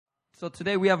So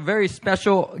today we have very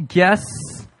special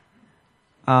guests.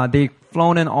 They've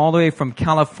flown in all the way from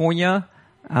California.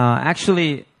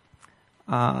 Pastor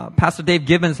Dave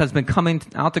Gibbons has been coming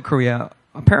out to Korea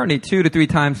apparently 2 to 3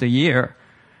 times a year.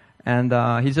 And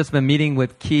he's just been meeting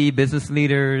with key business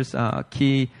leaders,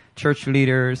 key church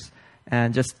leaders,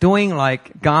 and just doing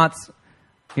like God's,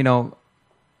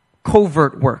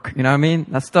 covert work. You know what I mean?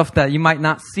 That stuff that you might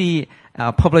not see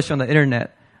published on the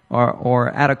internet or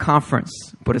at a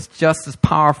conference, but it's just as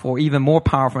powerful, even more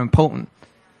powerful and potent.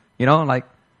 I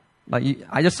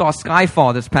just saw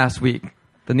Skyfall this past week,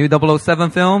 the new 007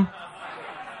 film.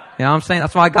 You know what I'm saying?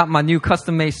 That's why I got my new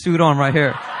custom-made suit on right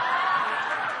here.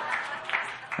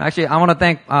 Actually, I want to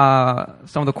thank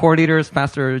some of the core leaders,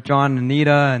 Pastor John and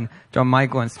Anita, and John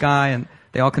Michael and Sky, and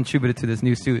they all contributed to this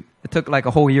new suit. It took like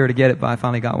a whole year to get it, but I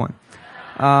finally got one.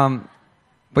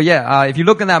 If you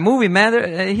look in that movie,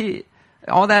 man,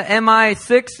 all that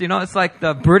MI6, it's like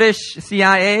the British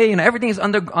CIA, everything is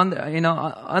underground,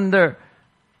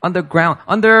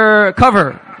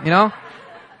 undercover,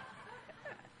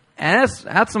 And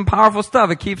that's some powerful stuff.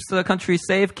 It keeps the country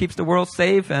safe, keeps the world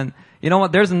safe. And you know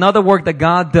what? There's another work that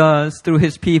God does through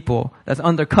his people that's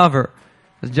undercover.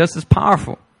 It's just as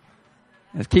powerful.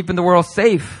 It's keeping the world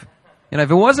safe.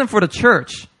 If it wasn't for the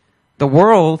church, the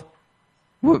world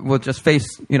would just face,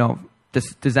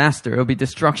 this disaster. It'll be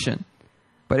destruction.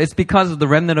 But it's because of the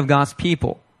remnant of God's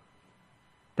people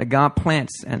that God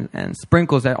plants and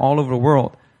sprinkles that all over the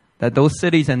world, that those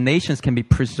cities and nations can be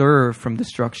preserved from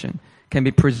destruction, can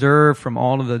be preserved from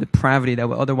all of the depravity that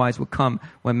otherwise would come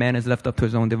when man is left up to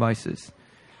his own devices.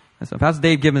 And so Pastor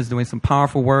Dave Gibbons is doing some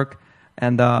powerful work.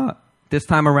 And this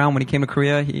time around when he came to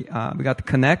Korea, we got to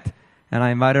connect. And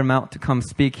I invited him out to come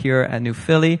speak here at New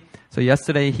Philly. So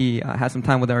yesterday he had some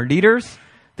time with our leaders.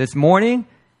 This morning,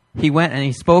 he went and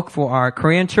he spoke for our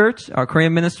Korean church, our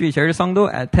Korean ministry, Jeil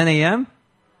Songdo, at 10 a.m.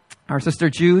 Our sister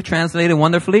Ju translated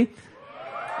wonderfully.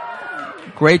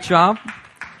 Great job.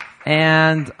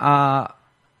 And, I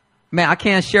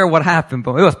can't share what happened,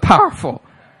 but it was powerful.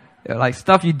 Like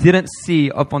stuff you didn't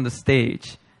see up on the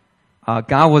stage.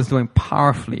 God was doing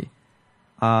powerfully.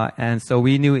 And so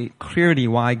we knew clearly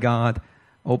why God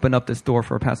opened up this door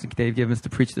for Pastor Dave Gibbons to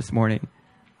preach this morning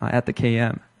at the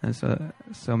KM. And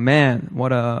so man,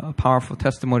 what a powerful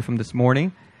testimony from this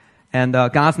morning. And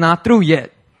God's not through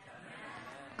yet.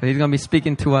 Because he's going to be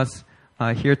speaking to us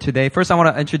here today. First, I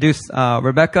want to introduce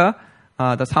Rebecca,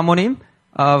 the 사모님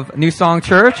of Newsong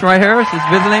Church right here. She's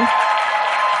visiting.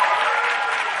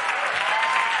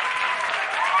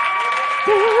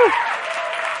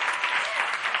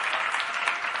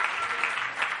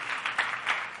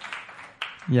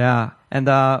 Yeah,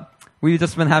 and we've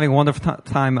just been having a wonderful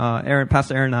time.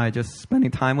 Pastor Aaron and I just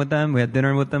spending time with them. We had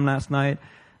dinner with them last night,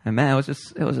 and man, it was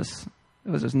just.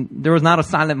 There was not a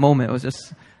silent moment. It was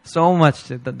just so much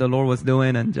that the Lord was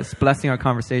doing and just blessing our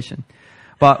conversation.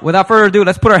 But without further ado,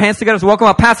 let's put our hands together to welcome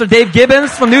our Pastor Dave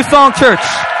Gibbons from Newsong Church.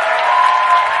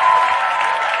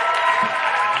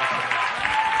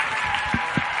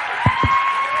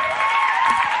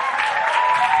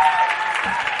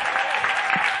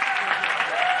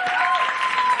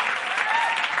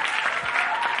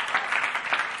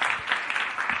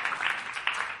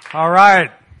 All right.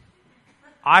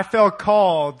 I felt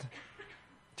called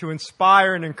to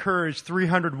inspire and encourage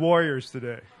 300 warriors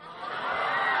today.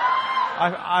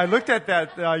 I looked at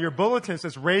that, your bulletin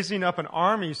says raising up an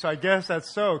army, so I guess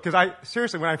that's so. Because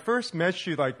seriously, when I first met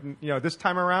you, this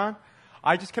time around,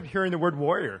 I just kept hearing the word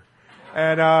warrior.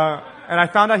 And I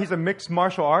found out he's a mixed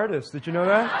martial artist. Did you know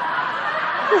that?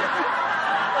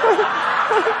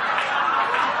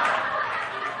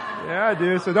 Yeah,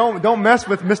 dude. So don't mess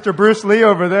with Mr. Bruce Lee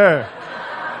over there.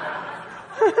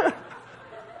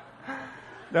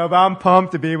 No, but I'm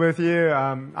pumped to be with you.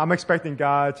 I'm expecting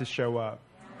God to show up.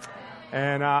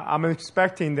 And I'm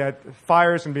expecting that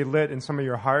fire is going to be lit in some of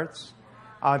your hearts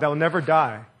that will never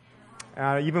die.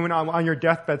 Even when I'm on your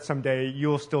deathbed someday,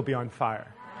 you'll still be on fire.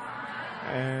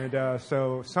 And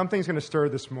so something's going to stir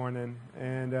this morning.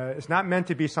 And it's not meant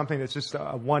to be something that's just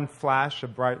one flash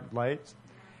of bright light.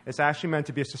 It's actually meant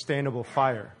to be a sustainable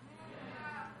fire.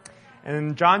 And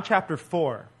in John chapter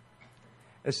 4,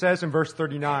 it says in verse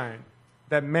 39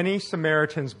 that many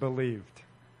Samaritans believed.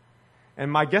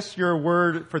 And I guess your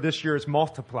word for this year is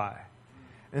multiply.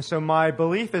 And so my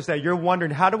belief is that you're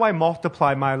wondering, how do I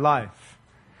multiply my life?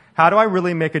 How do I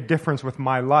really make a difference with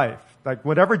my life? Like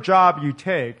whatever job you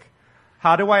take,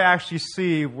 how do I actually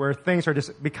see where things are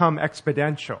just become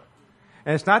exponential?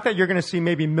 And it's not that you're going to see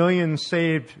maybe millions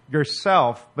saved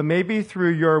yourself, but maybe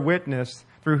through your witness,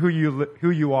 through who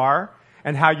you are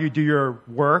and how you do your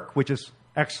work, which is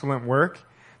excellent work,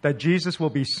 that Jesus will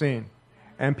be seen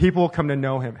and people will come to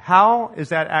know him. How is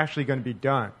that actually going to be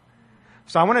done?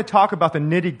 So I want to talk about the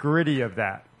nitty-gritty of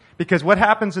that. Because what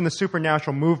happens in the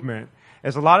supernatural movement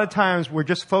is a lot of times we're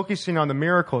just focusing on the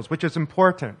miracles, which is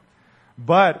important.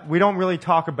 But we don't really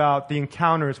talk about the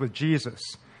encounters with Jesus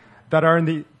that are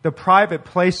in the private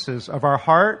places of our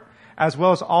heart, as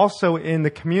well as also in the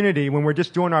community when we're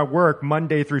just doing our work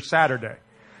Monday through Saturday.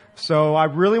 So I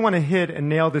really want to hit and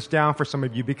nail this down for some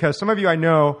of you, because some of you I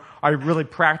know are really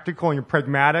practical and you're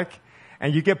pragmatic,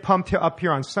 and you get pumped up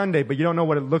here on Sunday, but you don't know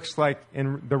what it looks like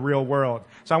in the real world.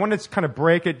 So I want to kind of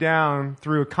break it down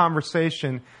through a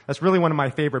conversation that's really one of my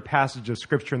favorite passages of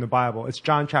Scripture in the Bible. It's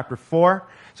John chapter 4.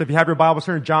 So if you have your Bible,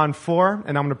 turn to John 4,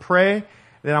 and I'm going to pray,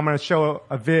 then I'm going to show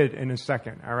a vid in a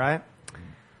second, all right?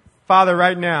 Father,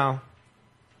 right now,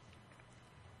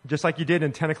 just like you did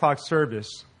in 10 o'clock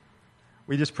service,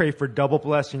 we just pray for double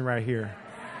blessing right here.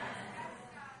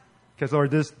 Because,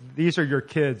 Lord, these are your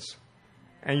kids,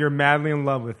 and you're madly in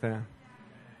love with them.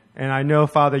 And I know,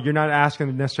 Father, you're not asking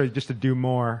them necessarily just to do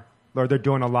more. Lord, they're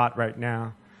doing a lot right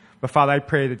now. But, Father, I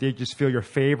pray that they just feel your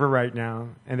favor right now,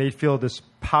 and they feel this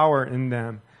power in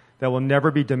them that will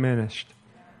never be diminished.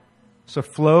 So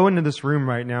flow into this room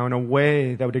right now in a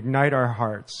way that would ignite our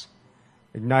hearts.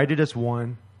 Ignite it as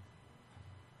one.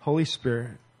 Holy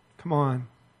Spirit, come on.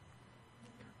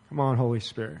 Come on, Holy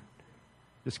Spirit.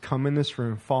 Just come in this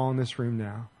room, fall in this room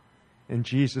now. In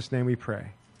Jesus' name we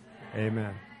pray.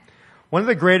 Amen. One of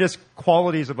the greatest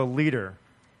qualities of a leader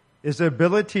is the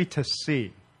ability to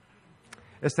see.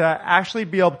 It's to actually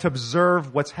be able to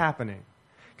observe what's happening.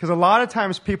 Because a lot of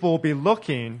times people will be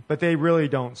looking, but they really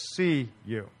don't see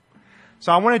you.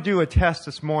 So I want to do a test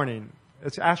this morning.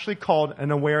 It's actually called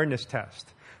an awareness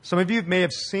test. Some of you may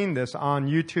have seen this on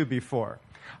YouTube before.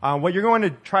 What you're going to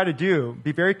try to do,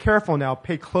 be very careful now,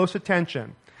 pay close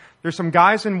attention. There's some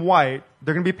guys in white.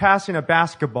 They're going to be passing a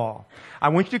basketball. I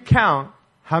want you to count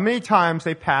how many times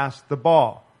they pass the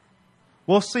ball.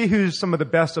 We'll see who's some of the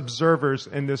best observers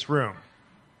in this room.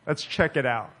 Let's check it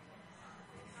out.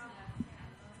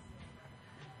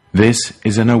 This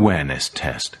is an awareness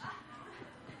test.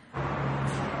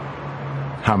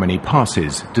 How many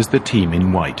passes does the team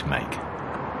in white make?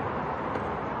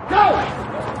 Go!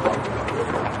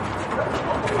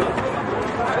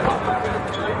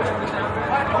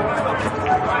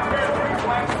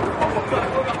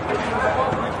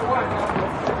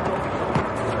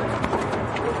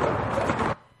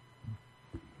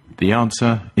 The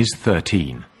answer is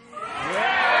 13.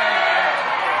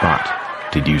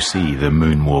 But did you see the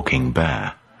moonwalking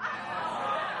bear?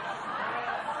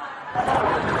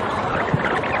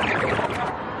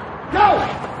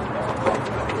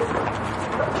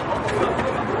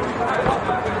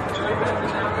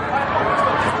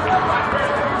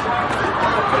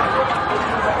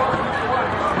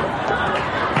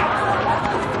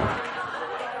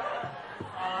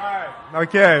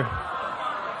 Okay.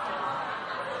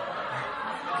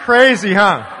 Crazy,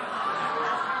 huh?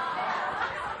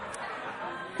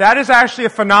 That is actually a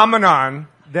phenomenon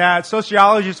that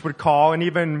sociologists would call, and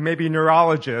even maybe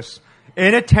neurologists,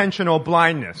 inattentional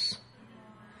blindness.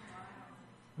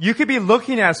 You could be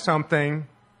looking at something,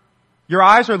 your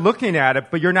eyes are looking at it,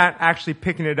 but you're not actually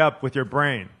picking it up with your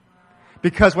brain.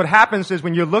 Because what happens is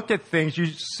when you look at things, you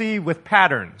see with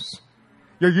patterns.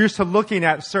 You're used to looking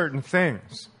at certain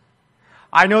things.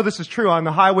 I know this is true. On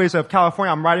the highways of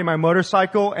California, I'm riding my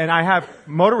motorcycle, and I have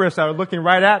motorists that are looking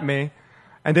right at me,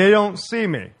 and they don't see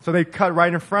me. So they cut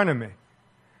right in front of me.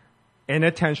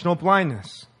 Inattentional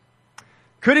blindness.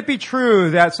 Could it be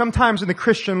true that sometimes in the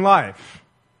Christian life,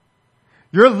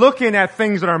 you're looking at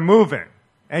things that are moving,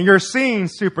 and you're seeing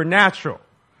supernatural,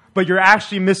 but you're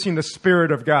actually missing the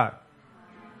Spirit of God?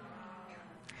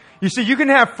 You see, you can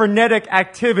have frenetic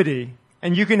activity,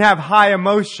 and you can have high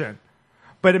emotion,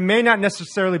 but it may not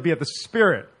necessarily be of the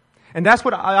Spirit. And that's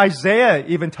what Isaiah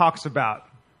even talks about.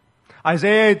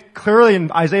 Isaiah, clearly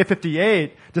in Isaiah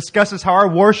 58, discusses how our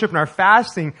worship and our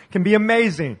fasting can be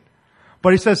amazing.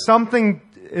 But he says something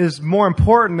is more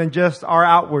important than just our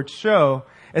outward show.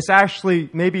 It's actually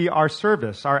maybe our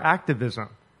service, our activism,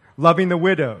 loving the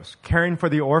widows, caring for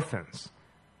the orphans.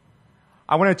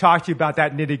 I want to talk to you about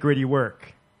that nitty-gritty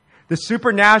work. The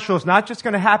supernatural is not just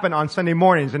going to happen on Sunday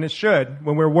mornings, and it should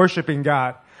when we're worshiping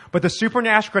God, but the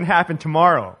supernatural can happen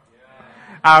tomorrow.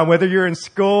 Whether you're in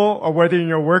school or whether you're in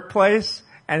your workplace,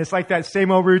 and it's like that same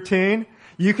old routine,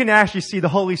 you can actually see the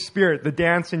Holy Spirit, the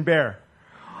dancing bear,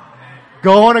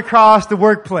 going across the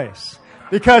workplace.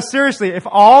 Because seriously, if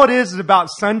all it is about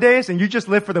Sundays and you just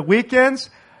live for the weekends,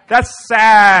 that's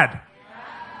sad.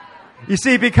 You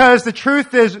see, because the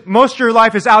truth is most of your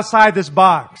life is outside this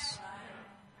box.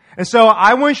 And so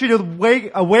I want you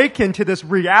to awaken to this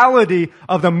reality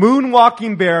of the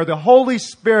moonwalking bear, the Holy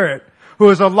Spirit, who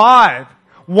is alive,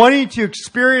 wanting to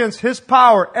experience His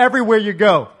power everywhere you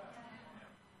go.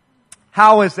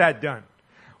 How is that done?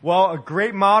 Well, a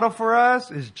great model for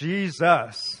us is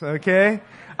Jesus, okay?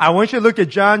 I want you to look at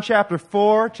John chapter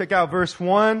 4. Check out verse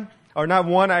 1. Or not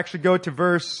 1, actually go to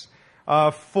verse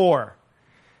 4.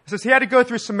 It says, he had to go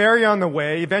through Samaria on the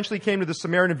way. He eventually came to the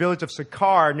Samaritan village of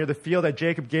Sychar near the field that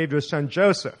Jacob gave to his son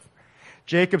Joseph.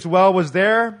 Jacob's well was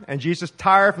there, and Jesus,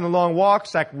 tired from the long walk,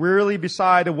 sat wearily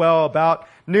beside the well about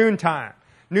noontime.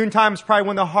 Noontime is probably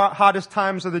one of the hottest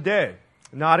times of the day.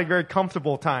 Not a very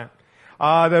comfortable time.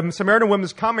 The Samaritan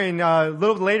woman's coming a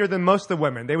little later than most of the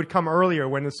women. They would come earlier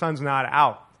when the sun's not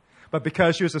out. But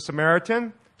because she was a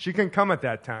Samaritan, she couldn't come at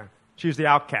that time. She was the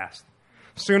outcast.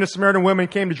 Soon a Samaritan woman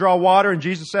came to draw water, and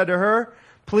Jesus said to her,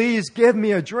 "Please give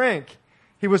me a drink."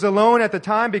 He was alone at the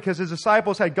time because his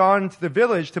disciples had gone to the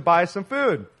village to buy some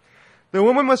food. The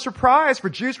woman was surprised, for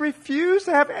Jews refused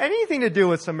to have anything to do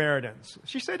with Samaritans.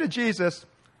 She said to Jesus,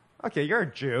 "Okay, you're a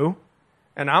Jew,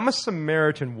 and I'm a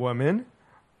Samaritan woman.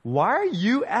 Why are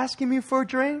you asking me for a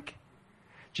drink?"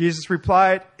 Jesus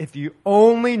replied, "If you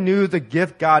only knew the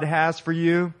gift God has for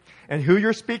you and who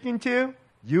you're speaking to,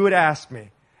 you would ask me,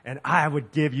 and I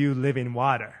would give you living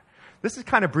water." This is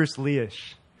kind of Bruce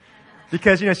Lee-ish.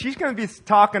 Because, she's going to be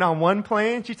talking on one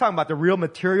plane. She's talking about the real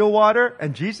material water.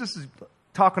 And Jesus is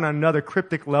talking on another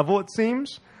cryptic level, it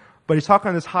seems. But he's talking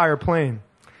on this higher plane.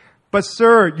 "But,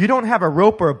 sir, you don't have a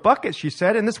rope or a bucket," she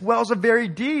said, "and this wells are very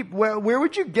deep. Well, where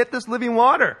would you get this living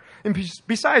water? And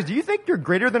besides, do you think you're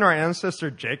greater than our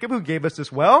ancestor Jacob, who gave us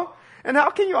this well? And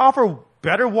how can you offer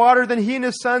better water than he and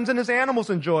his sons and his animals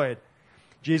enjoyed?"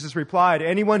 Jesus replied,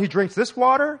 "Anyone who drinks this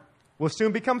water will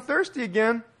soon become thirsty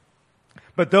again.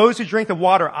 But those who drink the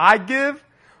water I give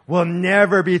will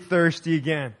never be thirsty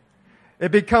again.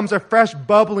 It becomes a fresh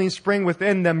bubbling spring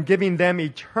within them, giving them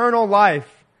eternal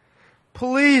life."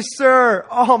 "Please, sir."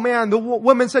 "Oh man," the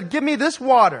woman said, "give me this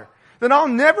water. Then I'll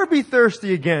never be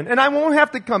thirsty again, and I won't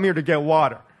have to come here to get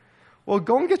water." "Well,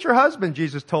 go and get your husband,"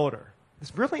 Jesus told her.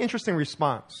 It's a really interesting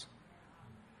response.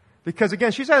 Because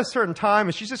again, she's at a certain time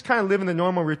and she's just kind of living the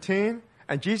normal routine,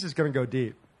 and Jesus is going to go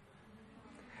deep.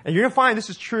 And you're going to find this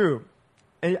is true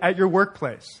at your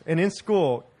workplace and in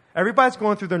school. Everybody's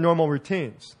going through their normal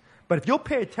routines. But if you'll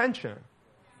pay attention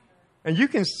and you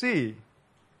can see,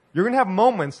 you're going to have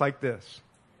moments like this.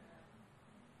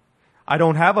 "I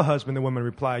don't have a husband," the woman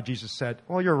replied. Jesus said,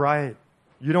 "Well, you're right.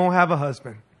 You don't have a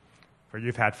husband. For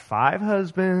you've had 5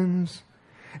 husbands.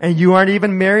 And you aren't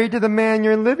even married to the man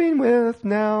you're living with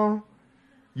now.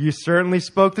 You certainly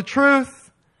spoke the truth."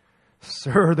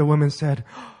 "Sir," the woman said,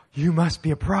 "you must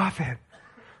be a prophet."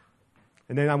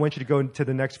 And then I want you to go to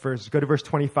the next verse. Go to verse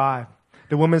 25.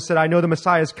 The woman said, "I know the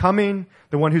Messiah is coming,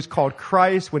 the one who's called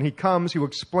Christ. When he comes, he will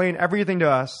explain everything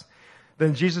to us."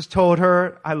 Then Jesus told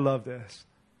her, I love this,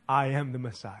 "I am the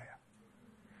Messiah."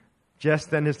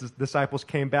 Just then his disciples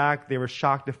came back. They were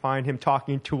shocked to find him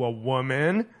talking to a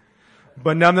woman.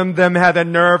 But none of them had the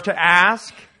nerve to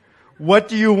ask, "What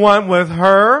do you want with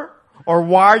her?" Or,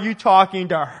 "Why are you talking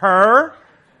to her?"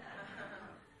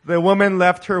 The woman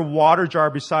left her water jar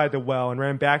beside the well and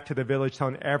ran back to the village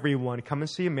telling everyone, "Come and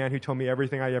see a man who told me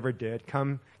everything I ever did.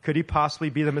 Could he possibly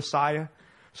be the Messiah?"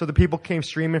 So the people came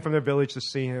streaming from their village to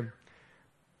see him.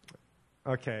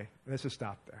 Okay, let's just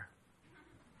stop there.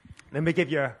 Let me give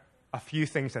you a few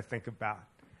things to think about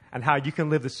and how you can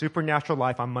live the supernatural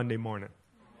life on Monday morning.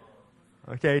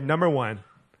 Okay, number 1,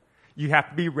 you have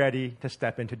to be ready to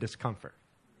step into discomfort.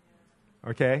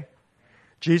 Okay?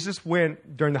 Jesus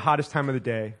went during the hottest time of the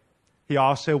day. He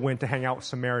also went to hang out with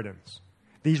Samaritans.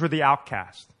 These were the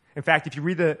outcasts. In fact, if you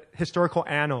read the historical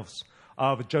annals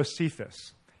of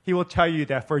Josephus, he will tell you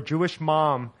that for a Jewish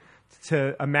mom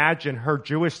to imagine her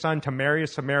Jewish son to marry a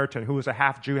Samaritan who was a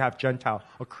half Jew, half Gentile,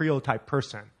 a Creole type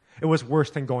person, it was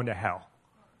worse than going to hell.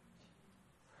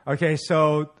 Okay,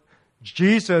 so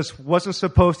Jesus wasn't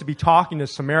supposed to be talking to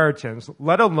Samaritans,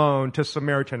 let alone to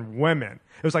Samaritan women.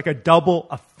 It was like a double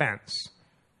offense.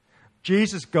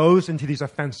 Jesus goes into these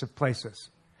offensive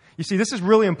places. You see, this is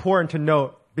really important to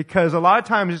note because a lot of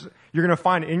times you're going to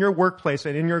find in your workplace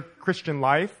and in your Christian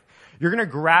life, you're going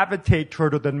to gravitate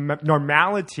toward the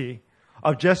normality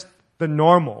of just the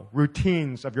normal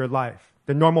routines of your life,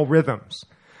 the normal rhythms.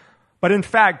 But in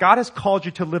fact, God has called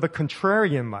you to live a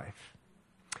contrarian life.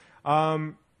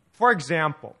 For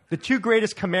example, the 2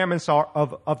 greatest commandments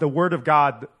of the Word of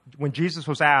God, when Jesus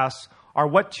was asked, are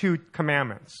what 2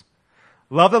 commandments?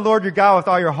 Love the Lord your God with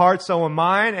all your heart, soul, and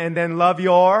mind, and then love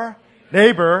your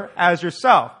neighbor as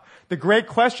yourself. The great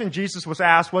question Jesus was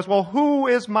asked was, well, who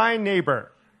is my neighbor?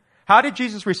 How did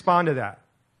Jesus respond to that?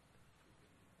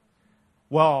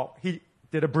 Well, he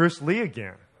did a Bruce Lee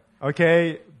again.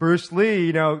 Okay, Bruce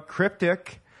Lee,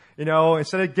 cryptic.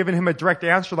 Instead of giving him a direct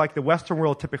answer like the Western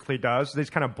world typically does, they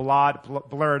just kind of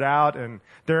blur it out, and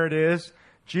there it is.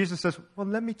 Jesus says, well,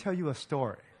 let me tell you a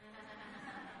story.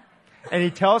 And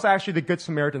he tells actually the Good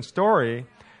Samaritan story,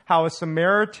 how a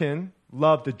Samaritan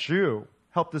loved a Jew,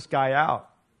 helped this guy out,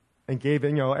 and gave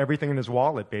him, everything in his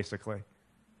wallet, basically.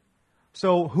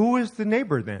 So who is the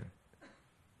neighbor then?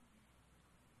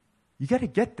 You got to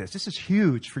get this. This is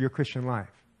huge for your Christian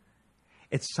life.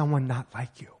 It's someone not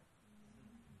like you.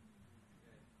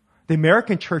 The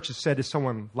American church is said is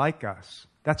someone like us.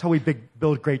 That's how we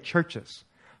build great churches.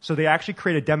 So they actually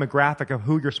create a demographic of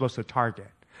who you're supposed to target.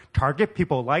 Target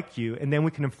people like you, and then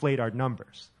we can inflate our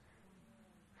numbers.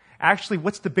 Actually,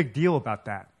 what's the big deal about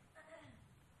that?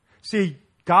 See,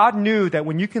 God knew that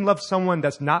when you can love someone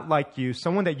that's not like you,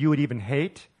 someone that you would even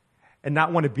hate and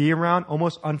not want to be around,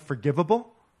 almost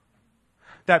unforgivable,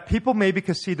 that people maybe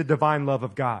could see the divine love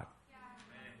of God.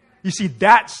 You see,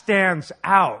 that stands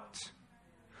out.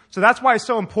 So that's why it's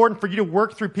so important for you to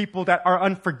work through people that are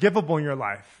unforgivable in your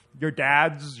life. Your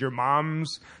dads, your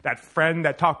moms, that friend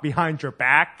that talked behind your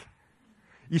back.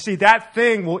 You see, that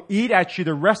thing will eat at you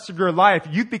the rest of your life.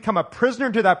 You've become a prisoner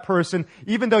to that person,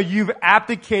 even though you've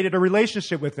abdicated a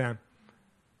relationship with them.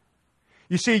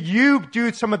 You see, you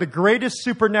do some of the greatest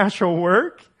supernatural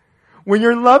work when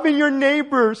you're loving your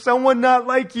neighbor, someone not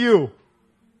like you.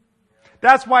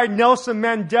 That's why Nelson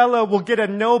Mandela will get a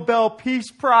Nobel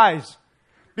Peace Prize.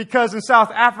 Because in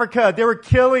South Africa, they were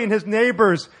killing his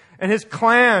neighbors and his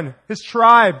clan, his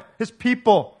tribe, his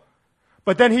people.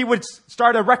 But then he would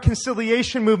start a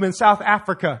reconciliation movement in South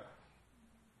Africa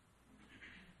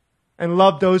and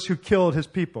love those who killed his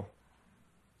people.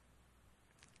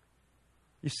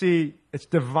 You see, it's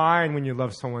divine when you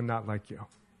love someone not like you.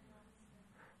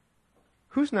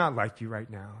 Who's not like you right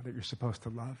now that you're supposed to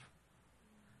love?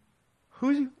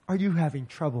 Who are you having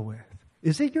trouble with?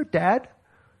 Is it your dad?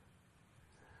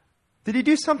 Did he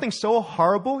do something so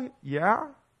horrible? Yeah.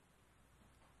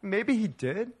 Maybe he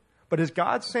did. But is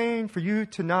God saying for you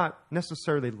to not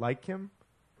necessarily like him,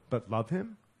 but love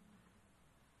him?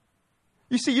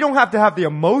 You see, you don't have to have the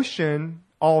emotion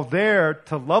all there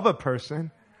to love a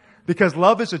person, because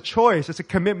love is a choice. It's a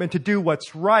commitment to do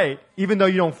what's right, even though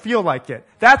you don't feel like it.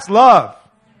 That's love.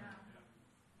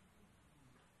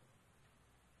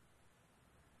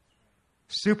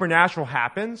 Supernatural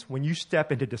happens when you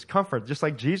step into discomfort, just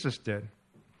like Jesus did.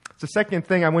 The second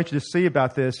thing I want you to see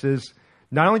about this is,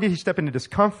 not only did he step into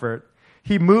discomfort,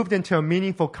 he moved into a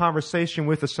meaningful conversation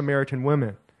with the Samaritan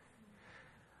woman.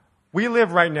 We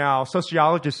live right now,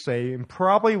 sociologists say, in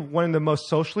probably one of the most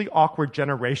socially awkward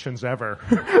generations ever.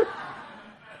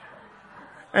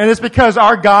 And it's because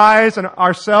our guys and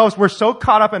ourselves, we're so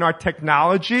caught up in our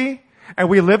technology, and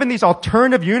we live in these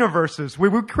alternative universes where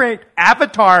we create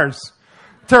avatars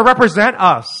to represent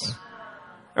us.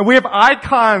 And we have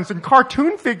icons and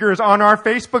cartoon figures on our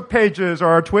Facebook pages or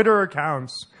our Twitter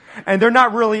accounts. And they're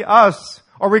not really us.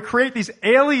 Or we create these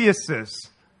aliases,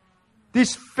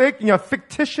 these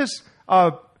fictitious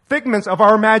figments of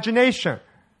our imagination.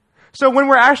 So when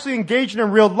we're actually engaged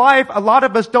in real life, a lot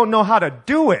of us don't know how to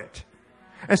do it.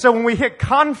 And so when we hit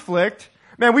conflict,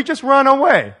 man, we just run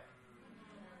away.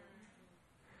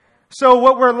 So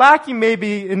what we're lacking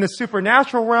maybe in the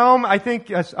supernatural realm, I think,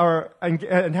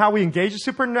 and how we engage the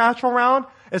supernatural realm,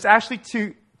 is actually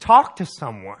to talk to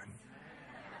someone.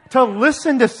 To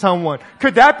listen to someone.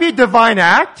 Could that be a divine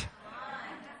act?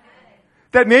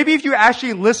 That maybe if you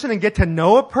actually listen and get to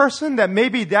know a person, that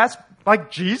maybe that's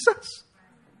like Jesus?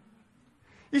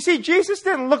 You see, Jesus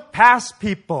didn't look past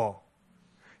people.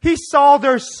 He saw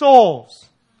their souls.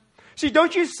 See,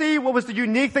 don't you see what was the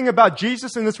unique thing about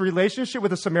Jesus in this relationship with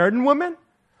the Samaritan woman?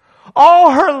 All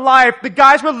her life, the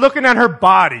guys were looking at her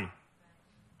body.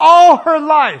 All her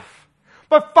life.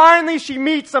 But finally she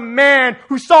meets a man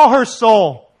who saw her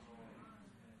soul.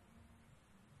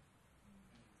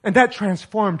 And that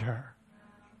transformed her.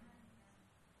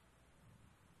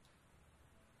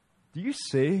 Do you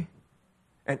see?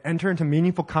 And enter into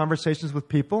meaningful conversations with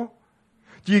people?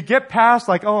 Do you get past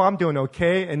like, oh, I'm doing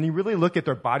okay, and you really look at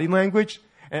their body language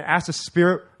and ask the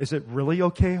Spirit, is it really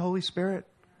okay, Holy Spirit?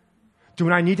 Do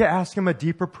I need to ask him a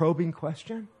deeper probing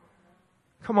question?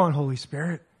 Come on, Holy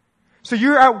Spirit. So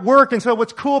you're at work, and so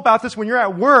what's cool about this, when you're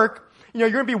at work,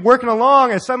 you're going to be working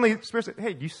along, and suddenly the Spirit says,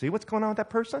 hey, do you see what's going on with that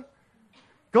person?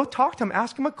 Go talk to him.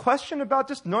 Ask him a question about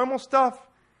just normal stuff,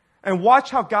 and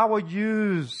watch how God will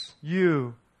use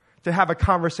you to have a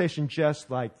conversation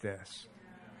just like this.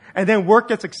 And then work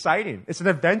gets exciting. It's an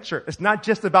adventure. It's not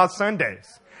just about Sundays.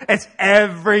 It's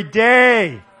every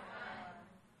day.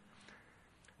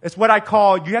 It's what I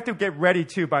call, you have to get ready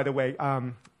too, by the way,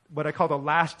 what I call the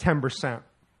last 10%.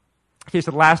 Okay,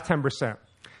 so the last 10%.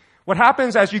 What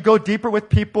happens as you go deeper with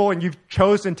people and you've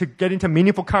chosen to get into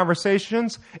meaningful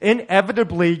conversations,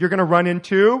 inevitably you're going to run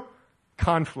into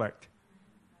conflict.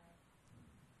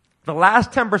 The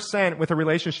last 10% with a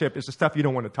relationship is the stuff you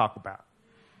don't want to talk about.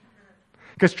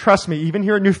 Because trust me, even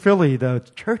here in New Philly, the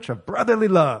church of brotherly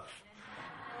love,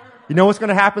 you know what's going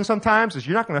to happen sometimes is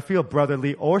you're not going to feel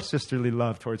brotherly or sisterly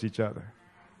love towards each other.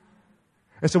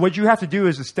 And so what you have to do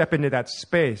is to step into that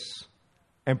space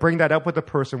and bring that up with the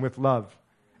person with love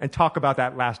and talk about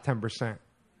that last 10%.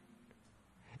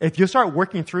 If you start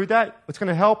working through that, what's going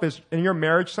to help is in your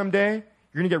marriage someday,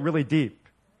 you're going to get really deep.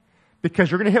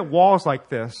 Because you're going to hit walls like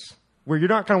this where you're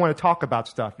not going to want to talk about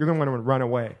stuff. You're going to want to run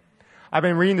away. I've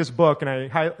been reading this book, and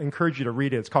I encourage you to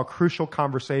read it. It's called Crucial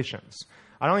Conversations.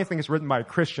 I don't even think it's written by a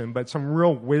Christian, but some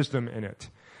real wisdom in it.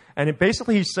 And it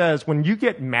basically says when you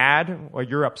get mad or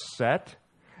you're upset,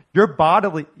 your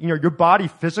body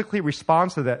physically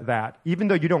responds to that, even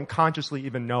though you don't consciously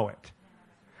even know it.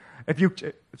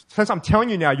 Since I'm telling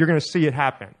you now, you're going to see it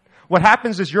happen. What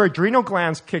happens is your adrenal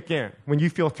glands kick in when you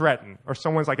feel threatened or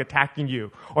someone's like attacking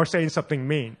you or saying something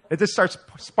mean. It just starts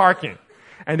sparking.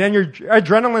 And then your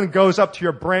adrenaline goes up to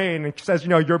your brain and says,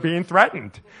 you're being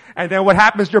threatened. And then what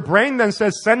happens, your brain then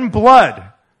says, send blood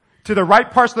to the right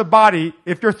parts of the body.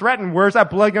 If you're threatened, where's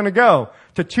that blood going to go?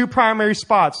 To two primary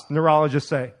spots, neurologists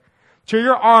say. To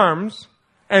your arms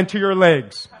and to your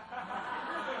legs.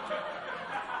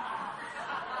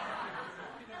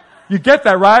 You get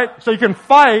that, right? So you can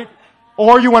fight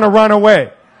or you want to run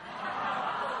away.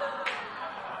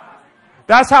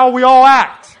 That's how we all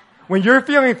act. When you're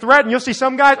feeling threatened, you'll see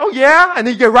some guys, oh yeah, and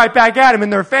then you get right back at them in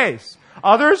their face.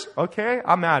 Others, okay,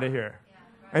 I'm out of here.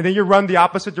 And then you run the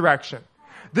opposite direction.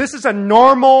 This is a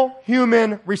normal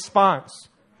human response.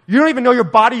 You don't even know your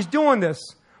body's doing this,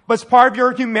 but it's part of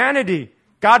your humanity.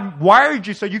 God wired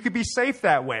you so you could be safe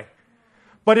that way.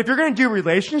 But if you're going to do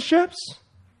relationships,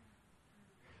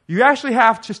 you actually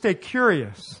have to stay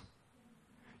curious.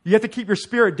 You have to keep your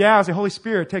spirit down and say, Holy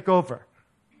Spirit, take over.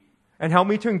 And help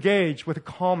me to engage with a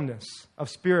calmness of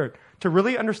spirit to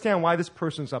really understand why this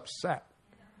person's upset.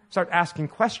 Start asking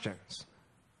questions.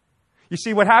 You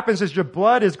see, what happens is your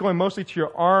blood is going mostly to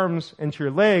your arms and to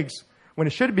your legs when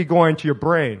it should be going to your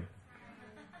brain.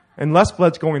 And less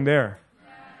blood's going there.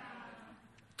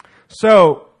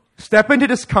 So, step into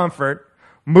discomfort,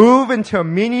 move into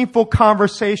meaningful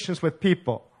conversations with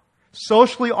people.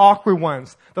 Socially awkward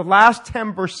ones. The last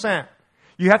 10%.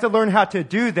 You have to learn how to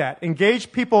do that.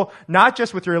 Engage people not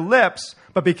just with your lips,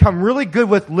 but become really good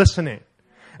with listening.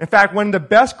 In fact, one of the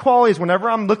best qualities whenever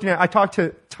I'm looking at, I talk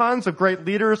to tons of great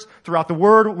leaders throughout the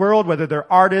world, whether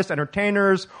they're artists,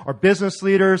 entertainers, or business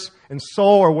leaders in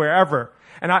Seoul or wherever.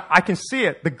 And I can see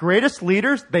it. The greatest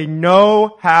leaders, they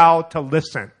know how to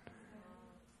listen.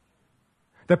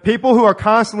 The people who are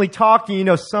constantly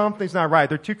talking, something's not right.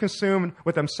 They're too consumed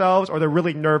with themselves or they're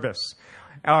really nervous.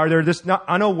 Or they're just not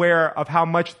unaware of how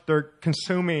much they're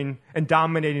consuming and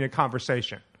dominating a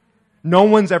conversation. No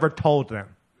one's ever told them.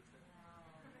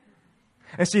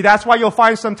 And see, that's why you'll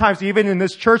find sometimes, even in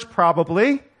this church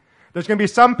probably, there's going to be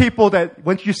some people that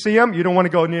once you see them, you don't want to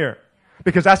go near.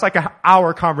 Because that's like an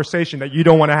hour conversation that you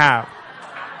don't want to have.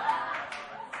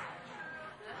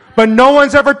 But no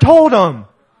one's ever told them.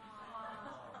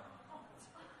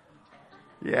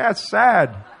 Yeah, it's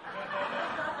sad.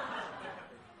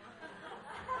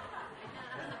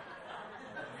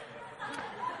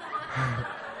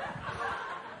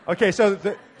 Okay, so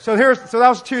that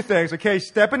was two things. Okay,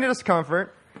 step into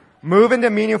discomfort, move into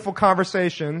meaningful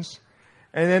conversations,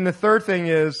 and then the third thing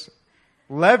is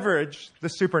leverage the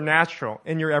supernatural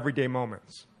in your everyday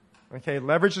moments. Okay,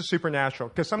 leverage the supernatural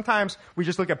because sometimes we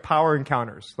just look at power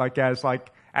encounters, like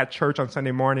at church on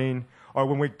Sunday morning, or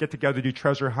when we get together to do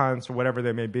treasure hunts or whatever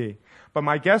they may be. But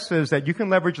my guess is that you can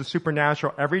leverage the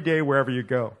supernatural every day wherever you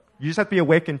go. You just have to be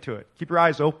awakened to it. Keep your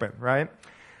eyes open, right?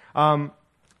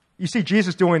 You see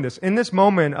Jesus doing this. In this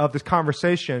moment of this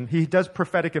conversation, he does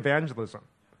prophetic evangelism.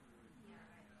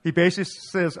 He basically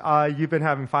says, you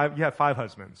have 5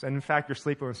 husbands. And in fact, you're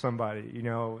sleeping with somebody,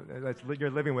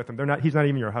 you're living with him. He's not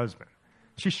even your husband.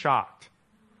 She's shocked.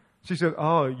 She says,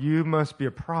 oh, you must be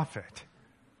a prophet.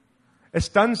 It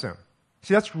stuns him.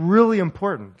 See, that's really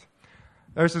important.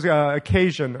 There's this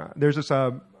occasion,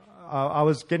 I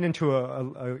was getting into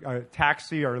a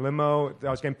taxi or a limo. I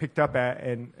was getting picked up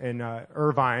in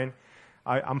Irvine.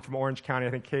 I'm from Orange County. I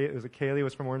think Kaylee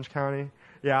was from Orange County.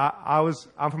 Yeah,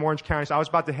 I'm from Orange County, so I was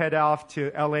about to head off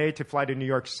to LA to fly to New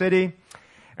York City.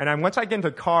 And once I get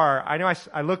into the car, I know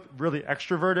I look really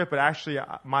extroverted, but actually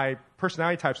my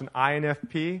personality type's an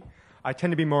INFP. I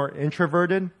tend to be more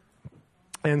introverted.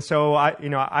 And so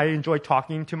I enjoy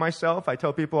talking to myself. I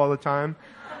tell people all the time.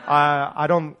 I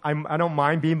don't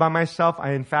mind being by myself.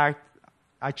 In fact,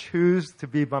 I choose to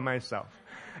be by myself.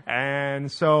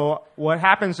 And so what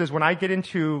happens is when I get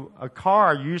into a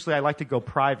car, usually I like to go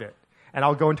private. And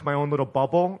I'll go into my own little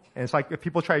bubble. And it's like if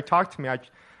people try to talk to me,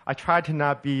 I try to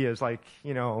not be as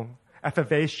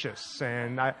effervescent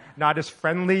and not as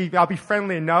friendly. I'll be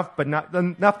friendly enough, but not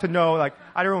enough to know,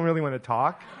 I don't really want to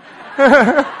talk.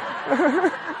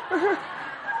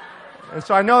 And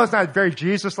so I know it's not very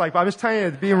Jesus-like, but I'm just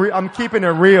telling you, I'm keeping it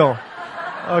real.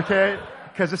 Okay?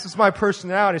 Because this is my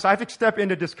personality. So I have to step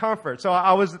into discomfort. So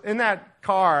I was in that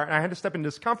car, and I had to step into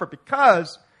discomfort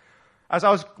because as I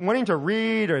was wanting to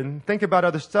read and think about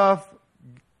other stuff,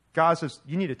 God says,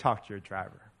 you need to talk to your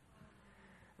driver.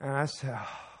 And I said,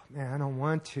 oh, man, I don't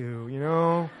want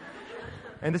to,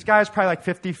 And this guy's probably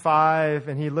 55,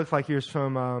 and he looked like he was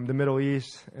from the Middle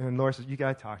East. And the Lord says, you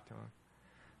got to talk to him.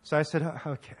 So I said,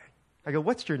 okay. I go,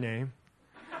 what's your name?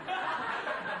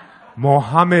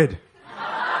 Mohammed.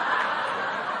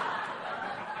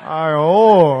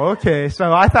 Okay.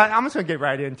 So I thought, I'm just going to get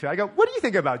right into it. I go, what do you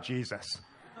think about Jesus?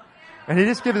 And he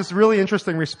just gives this really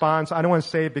interesting response. I don't want to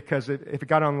say it because if it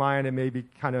got online, it may be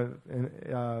kind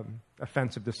of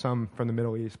offensive to some from the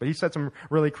Middle East. But he said some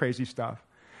really crazy stuff.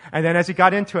 And then as he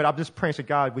got into it, I'm just praying to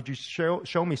God, would you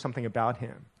show me something about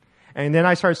him? And then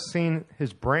I started seeing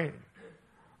his brain.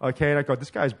 Okay, and I go,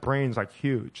 this guy's brain's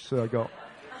huge. So I go,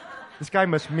 this guy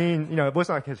must mean, it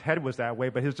wasn't like his head was that way,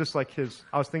 but it was just I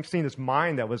was seeing his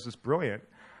mind that was just brilliant.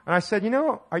 And I said,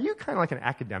 are you kind of like an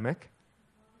academic?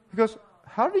 He goes,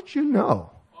 how did you know?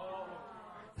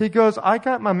 He goes, I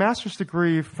got my master's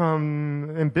degree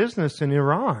in business in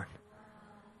Iran.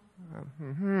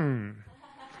 And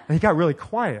he got really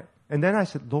quiet. And then I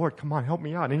said, Lord, come on, help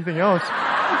me out. Anything else?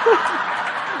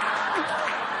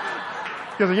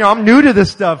 Because, I'm new to this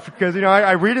stuff. Because,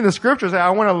 I read in the scriptures, I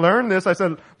want to learn this. I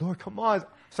said, Lord, come on.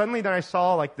 Suddenly then I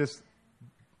saw this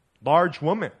large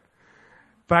woman.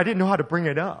 But I didn't know how to bring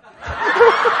it up.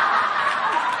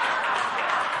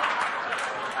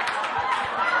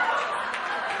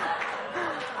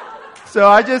 So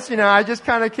I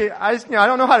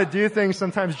don't know how to do things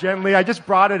sometimes gently. I just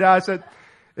brought it out. I said,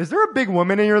 is there a big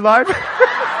woman in your life?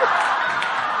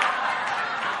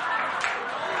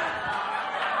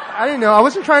 I didn't know. I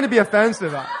wasn't trying to be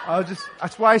offensive.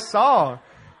 That's what I saw.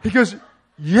 He goes,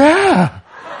 yeah.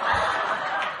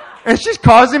 And she's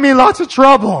causing me lots of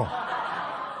trouble.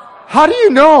 How do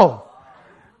you know?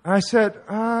 And I said,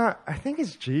 I think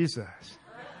it's Jesus.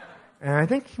 And I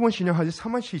think he wants you to know how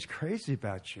much he's crazy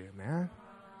about you, man.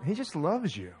 He just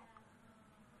loves you.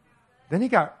 Then he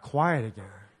got quiet again.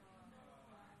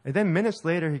 And then minutes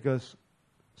later, he goes,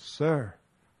 sir,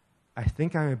 I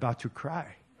think I'm about to cry.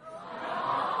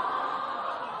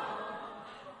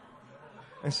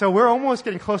 And so we're almost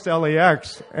getting close to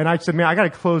LAX. And I said, man, I got to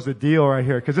close the deal right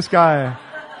here. Because this guy,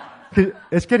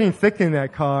 it's getting thick in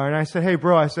that car. And I said, hey,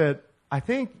 bro, I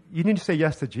think you need to say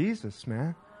yes to Jesus,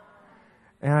 man.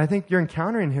 And I think you're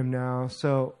encountering him now.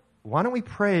 So why don't we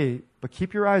pray, but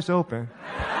keep your eyes open.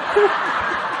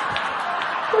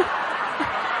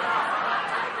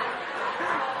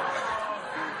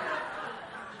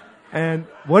 And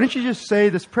why don't you just say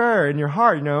this prayer in your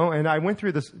heart, And I went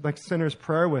through this sinner's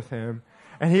prayer with him.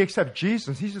 And he accepts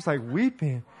Jesus. He's just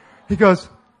weeping. He goes,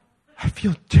 I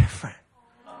feel different.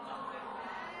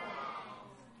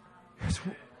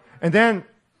 And then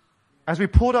as we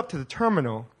pulled up to the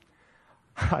terminal,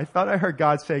 I thought I heard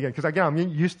God say again, because again, I'm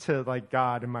used to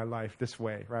God in my life this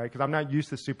way, right? Because I'm not used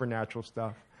to supernatural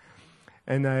stuff.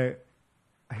 And I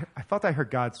felt I heard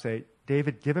God say,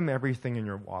 David, give him everything in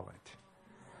your wallet.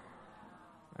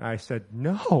 And I said,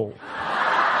 no.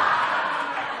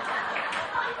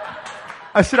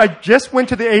 I said, I just went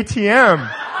to the ATM.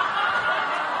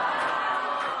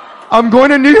 I'm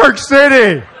going to New York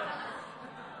City.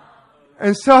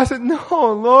 And so I said,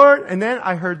 no, Lord. And then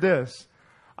I heard this.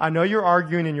 I know you're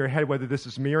arguing in your head whether this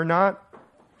is me or not.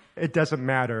 It doesn't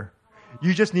matter.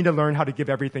 You just need to learn how to give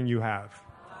everything you have.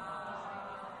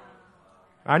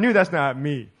 I knew that's not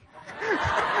me.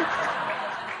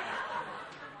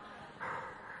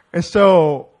 And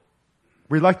so,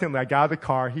 reluctantly, I got out of the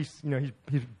car. He's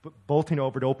bolting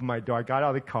over to open my door. I got out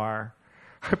of the car.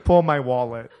 I pulled my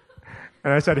wallet.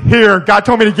 And I said, here, God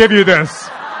told me to give you this.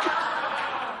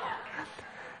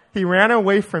 He ran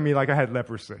away from me like I had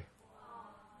leprosy.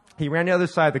 He ran the other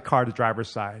side of the car, the driver's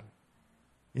side.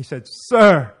 He said,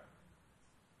 "Sir,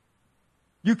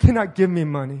 you cannot give me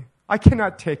money. I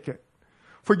cannot take it,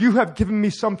 for you have given me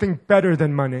something better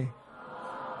than money."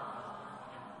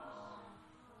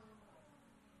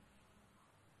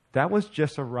 That was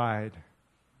just a ride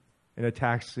in a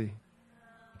taxi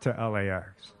to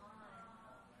LAX.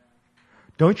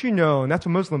 Don't you know, and that's a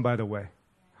Muslim, by the way,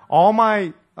 all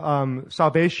my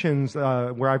salvations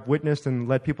where I've witnessed and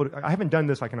led people I haven't done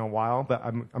this like in a while, but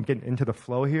I'm getting into the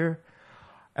flow here.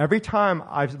 Every time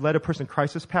I've led a person to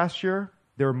Christ this past year,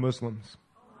 they were Muslims.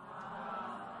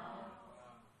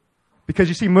 Because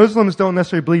you see, Muslims don't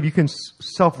necessarily believe you can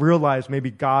self-realize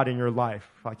maybe God in your life.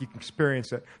 Like you can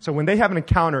experience it. So when they have an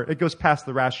encounter, it goes past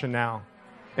the rationale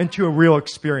into a real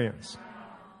experience.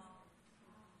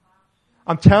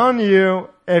 I'm telling you,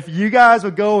 if you guys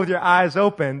would go with your eyes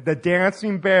open, the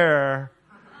dancing bear,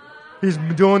 he's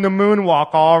doing the moonwalk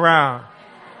all around.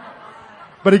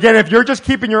 But again, if you're just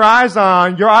keeping your eyes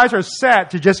on, your eyes are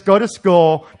set to just go to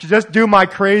school, to just do my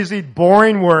crazy,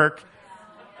 boring work,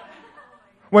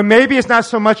 when maybe it's not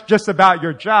so much just about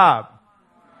your job.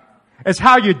 It's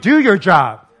how you do your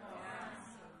job.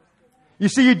 You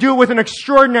see, you do it with an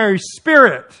extraordinary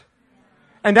spirit.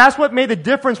 And that's what made the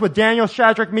difference with Daniel,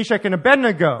 Shadrach, Meshach, and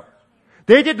Abednego.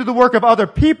 They did the work of other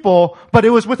people, but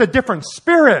it was with a different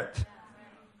spirit.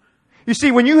 You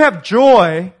see, when you have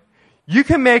joy, you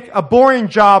can make a boring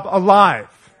job alive.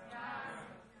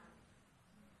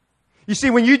 You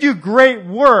see, when you do great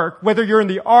work, whether you're in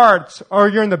the arts or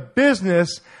you're in the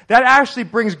business, that actually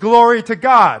brings glory to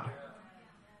God.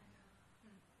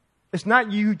 It's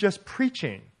not you just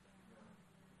preaching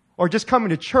or just coming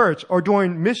to church or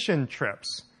doing mission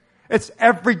trips. It's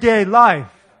everyday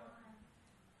life.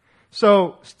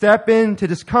 So step into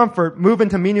discomfort, move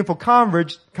into meaningful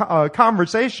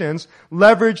conversations,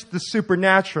 leverage the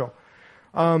supernatural.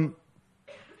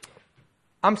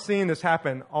 I'm seeing this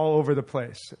happen all over the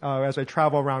place as I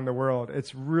travel around the world.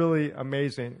 It's really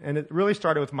amazing. And it really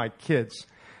started with my kids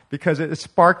because it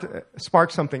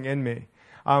sparked something in me.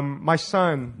 My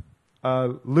son,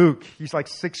 Luke, he's like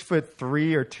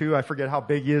 6'3" or 2. I forget how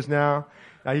big he is now.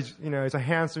 He's a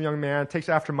handsome young man, takes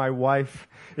after my wife,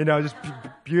 just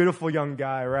beautiful young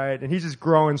guy, right? And he's just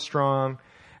growing strong.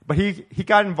 But he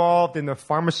got involved in the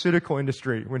pharmaceutical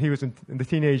industry when he was in the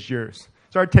teenage years.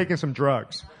 Started taking some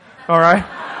drugs. All right?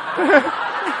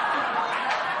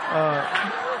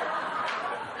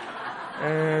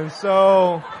 And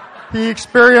so he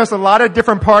experienced a lot of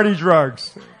different party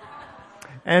drugs.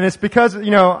 And it's because,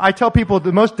 I tell people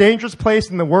the most dangerous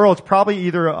place in the world is probably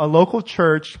either a local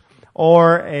church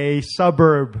or a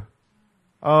suburb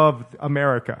of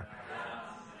America.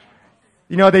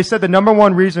 They said the number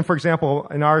one reason, for example,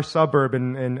 in our suburb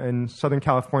in Southern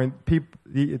California,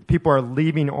 people are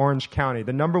leaving Orange County.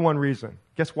 The number one reason.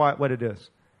 Guess what it is?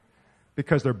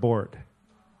 Because they're bored.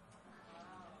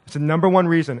 It's the number one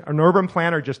reason. An urban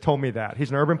planner just told me that.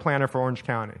 He's an urban planner for Orange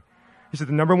County. He said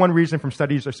the number one reason from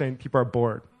studies are saying people are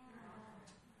bored.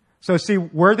 So see,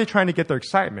 where are they trying to get their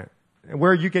excitement? And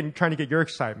where are you trying to get your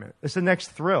excitement? It's the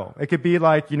next thrill. It could be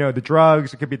like, the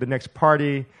drugs. It could be the next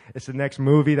party. It's the next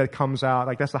movie that comes out.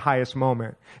 Like, that's the highest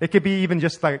moment. It could be even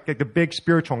just like the big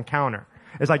spiritual encounter.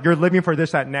 It's like you're living for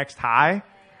that next high.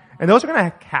 And those are going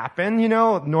to happen,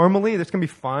 normally. It's going to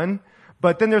be fun.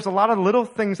 But then there's a lot of little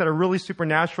things that are really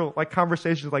supernatural, like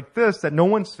conversations like this that no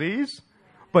one sees.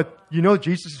 But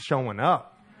Jesus is showing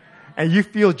up. And you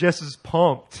feel just as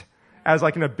pumped as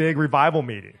like in a big revival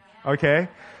meeting. Okay?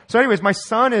 So anyways, my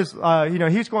son is,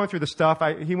 he's going through the stuff.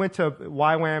 He went to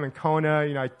YWAM in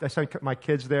Kona. I sent my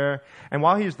kids there. And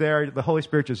while he's there, the Holy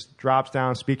Spirit just drops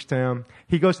down, speaks to him.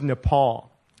 He goes to Nepal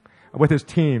with his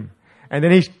team. And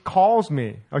then he calls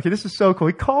me. Okay, this is so cool.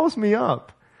 He calls me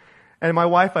up. And my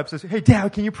wife says, "Hey,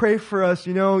 Dad, can you pray for us?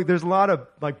 There's a lot of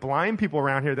like blind people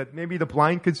around here that maybe the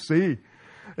blind could see."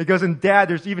 He goes, "And Dad,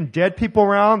 there's even dead people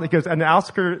around." He goes, "On the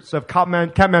outskirts of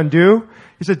Kathmandu."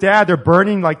 He said, "Dad, they're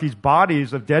burning like these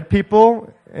bodies of dead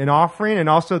people in offering, and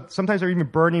also sometimes they're even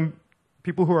burning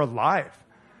people who are alive."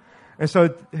 And so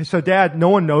Dad, no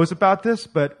one knows about this,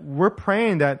 but we're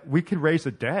praying that we could raise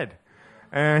the dead.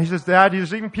 And he says, "Dad,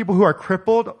 there's even people who are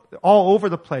crippled all over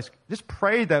the place. Just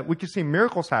pray that we can see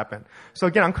miracles happen." So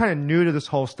again, I'm kind of new to this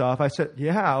whole stuff. I said,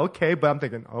 "Yeah, okay," but I'm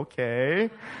thinking, okay.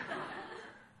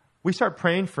 We start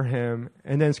praying for him,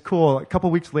 and then it's cool. A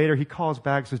couple weeks later, he calls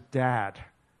back and says, "Dad,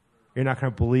 you're not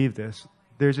going to believe this.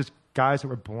 There's just guys that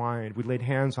were blind. We laid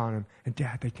hands on them, and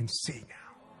Dad, they can see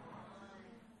now."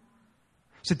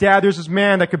 He said, "Dad, there's this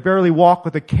man that could barely walk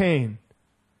with a cane.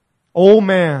 Old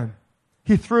man.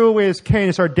 He threw away his cane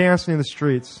and started dancing in the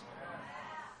streets.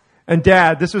 And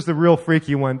Dad, this was the real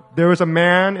freaky one. There was a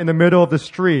man in the middle of the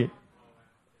street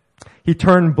He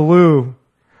turned blue.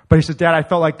 But he says, Dad, I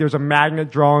felt like there's a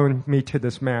magnet drawing me to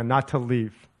this man, not to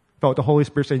leave. Felt the Holy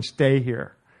Spirit saying, stay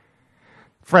here.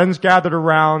 Friends gathered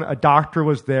around. A doctor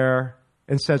was there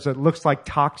and says it looks like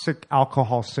toxic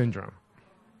alcohol syndrome.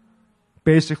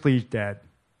 Basically, he's dead.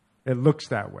 It looks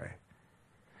that way.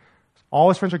 All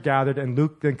his friends are gathered, and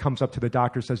Luke then comes up to the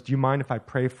doctor and says, do you mind if I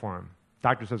pray for him?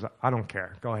 Doctor says, I don't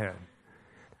care. Go ahead.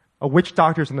 A witch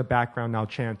doctor's in the background now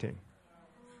chanting.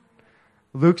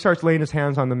 Luke starts laying his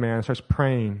hands on the man, starts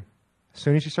praying. As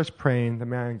soon as he starts praying, the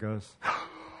man goes,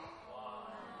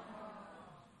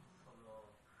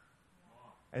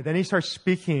 and then he starts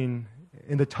speaking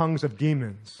in the tongues of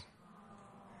demons.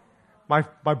 My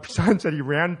son said he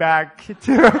ran back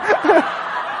to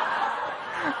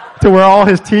where all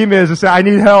his team is and said, I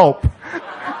need help.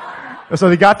 And so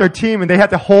they got their team and they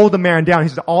had to hold the man down. He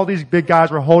said all these big guys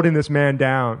were holding this man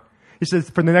down. He says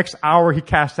for the next hour he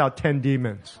cast out 10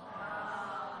 demons.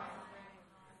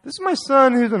 This is my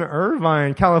son who's in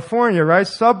Irvine, California, right?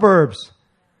 Suburbs.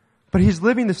 But he's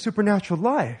living the supernatural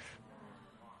life.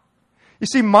 You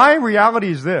see, my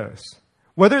reality is this.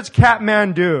 Whether it's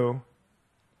Kathmandu,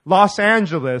 Los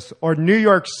Angeles, or New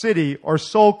York City, or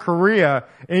Seoul, Korea,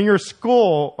 in your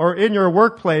school, or in your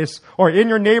workplace, or in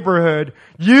your neighborhood,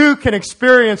 you can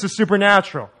experience the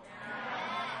supernatural.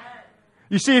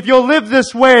 You see, if you'll live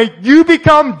this way, you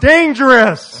become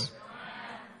dangerous.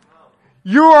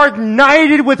 You are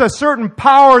ignited with a certain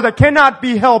power that cannot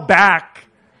be held back.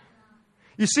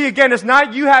 You see, again, it's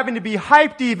not you having to be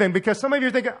hyped even, because some of you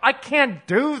are thinking, I can't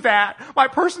do that. My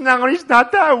personality's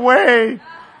not that way.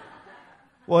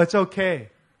 Well, it's okay.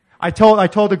 I told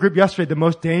the group yesterday, the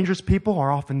most dangerous people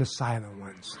are often the silent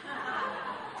ones.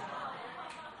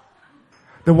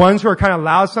 The ones who are kind of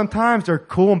loud sometimes, they're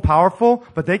cool and powerful,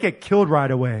 but they get killed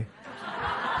right away.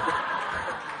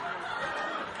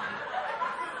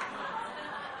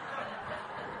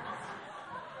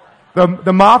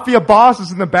 The mafia boss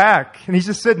is in the back, and he's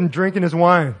just sitting drinking his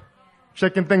wine,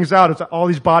 checking things out. It's all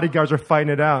these bodyguards are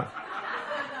fighting it out.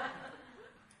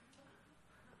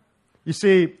 You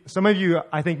see, some of you,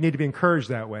 I think, need to be encouraged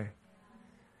that way.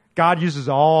 God uses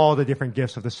all the different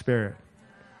gifts of the Spirit.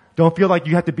 Don't feel like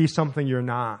you have to be something you're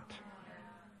not.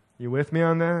 You with me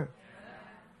on that?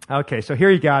 Okay, so here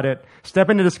you got it. Step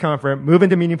into discomfort, move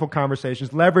into meaningful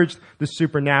conversations, leverage the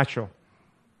supernatural.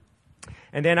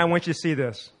 And then I want you to see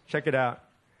this. Check it out.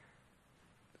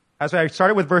 As I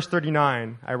started with verse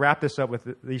 39, I wrap this up with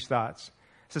these thoughts.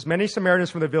 It says, many Samaritans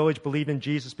from the village believed in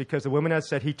Jesus because the woman had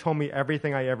said, he told me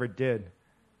everything I ever did.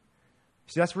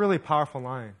 See, that's really a powerful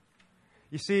line.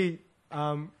 You see,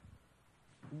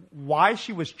 why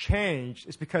she was changed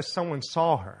is because someone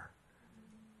saw her.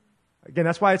 Again,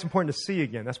 that's why it's important to see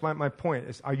again. That's why my point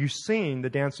is, are you seeing the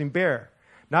dancing bear?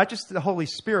 Not just the Holy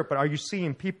Spirit, but are you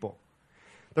seeing people?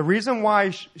 The reason why,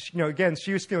 she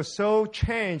was feeling so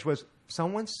changed was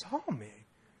someone saw me.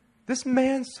 This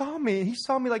man saw me, and he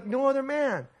saw me like no other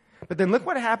man. But then look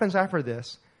what happens after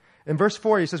this. In verse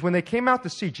 4, he says, when they came out to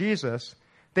see Jesus,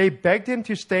 they begged him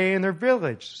to stay in their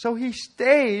village. So he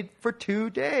stayed for 2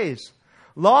 days,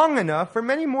 long enough for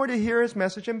many more to hear his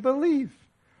message and believe.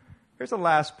 Here's the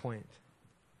last point.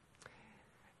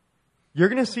 You're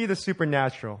going to see the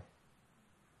supernatural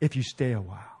if you stay a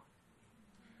while.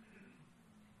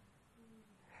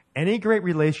 Any great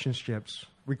relationships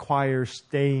require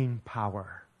staying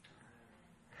power.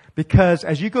 Because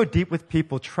as you go deep with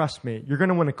people, trust me, you're going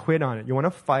to want to quit on it. You want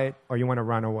to fight or you want to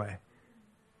run away.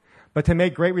 But to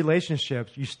make great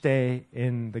relationships, you stay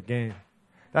in the game.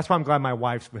 That's why I'm glad my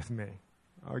wife's with me.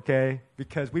 Okay?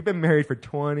 Because we've been married for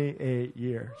 28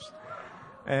 years.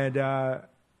 And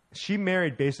she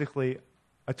married basically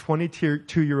a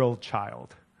 22-year-old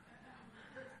child.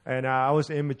 And I was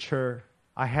immature.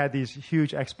 I had these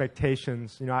huge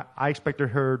expectations. You know, I expected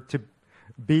her to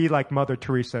be like Mother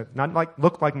Teresa. Not like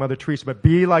look like Mother Teresa, but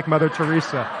be like Mother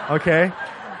Teresa. Okay?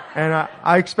 And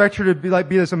I expect her to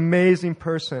be this amazing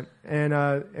person. And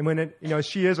when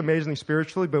she is amazingly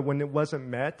spiritually, but when it wasn't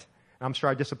met, I'm sure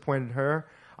I disappointed her,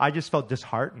 I just felt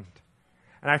disheartened.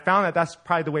 And I found that that's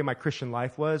probably the way my Christian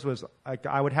life was like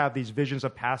I would have these visions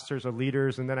of pastors or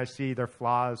leaders, and then I see their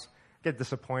flaws, get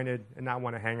disappointed, and not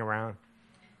want to hang around.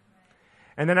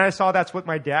 And then I saw that's what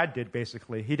my dad did,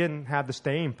 basically. He didn't have the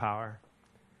staying power.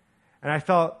 And I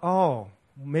felt,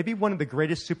 maybe one of the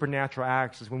greatest supernatural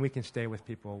acts is when we can stay with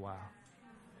people a while.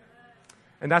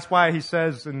 And that's why he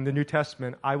says in the New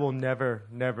Testament, I will never,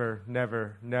 never,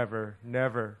 never, never,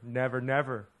 never, never,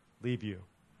 never leave you.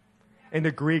 In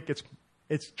the Greek,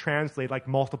 it's translated like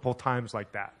multiple times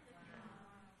like that.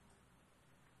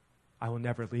 I will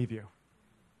never leave you.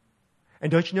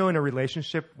 And don't you know in a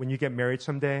relationship, when you get married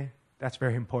someday, That's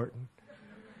very important.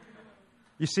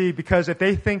 You see, because if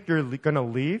they think you're going to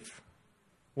leave,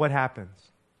 what happens?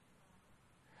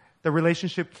 The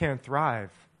relationship can't thrive.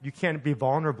 You can't be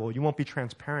vulnerable. You won't be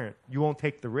transparent. You won't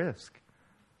take the risk.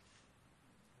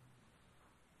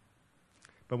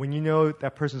 But when you know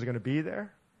that person's going to be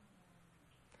there,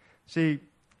 see,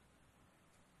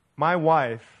 my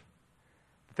wife,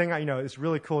 the thing it's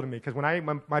really cool to me because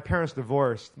when my parents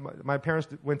divorced, my parents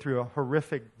went through a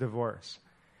horrific divorce.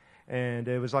 And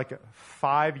it was like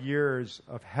 5 years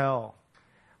of hell.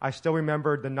 I still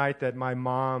remember the night that my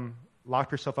mom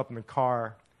locked herself up in the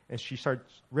car and she started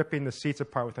ripping the seats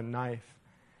apart with a knife.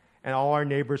 And all our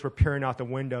neighbors were peering out the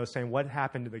window saying, what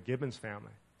happened to the Gibbons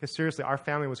family? Because seriously, our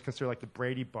family was considered like the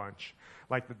Brady Bunch.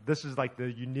 This is like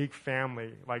the unique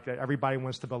family that everybody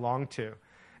wants to belong to.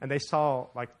 And they saw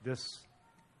this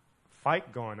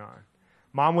fight going on.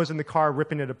 Mom was in the car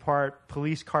ripping it apart.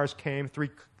 Police cars came. Three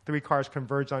cars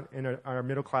converged in our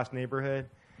middle-class neighborhood.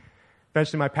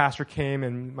 Eventually, my pastor came,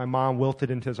 and my mom wilted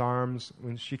into his arms.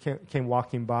 When she came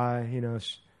walking by,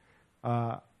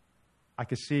 I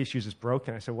could see she was just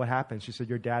broken. I said, what happened? She said,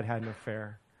 your dad had an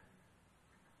affair.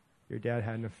 Your dad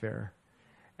had an affair.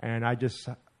 And I just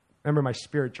remember my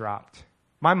spirit dropped.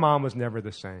 My mom was never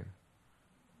the same.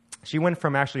 She went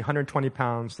from actually 120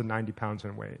 pounds to 90 pounds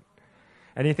in weight.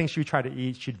 Anything she would try to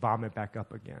eat, she'd vomit back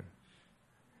up again.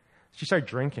 She started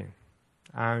drinking.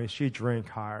 She'd drink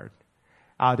hard.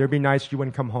 There'd be nights she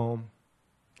wouldn't come home.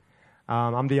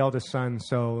 I'm the eldest son,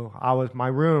 so my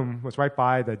room was right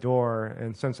by the door.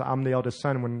 And since I'm the eldest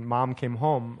son, when Mom came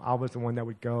home, I was the one that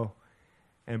would go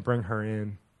and bring her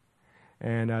in.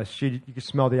 And you could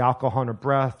smell the alcohol in her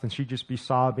breath, and she'd just be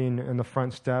sobbing in the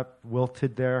front step,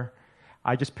 wilted there.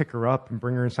 I'd just pick her up and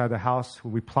bring her inside the house.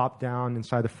 We plop down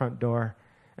inside the front door,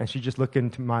 and she'd just look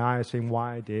into my eyes saying,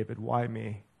 why, David? Why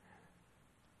me?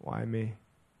 Why me?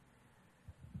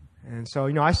 And so,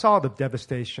 I saw the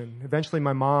devastation. Eventually,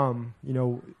 my mom,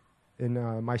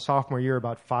 in my sophomore year,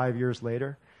 about 5 years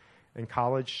later, in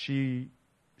college, she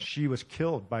was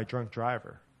killed by a drunk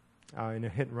driver in a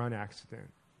hit-and-run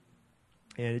accident.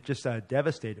 And it just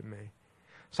devastated me.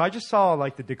 So I just saw,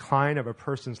 the decline of a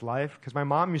person's life, because my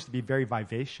mom used to be very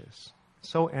vivacious,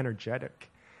 so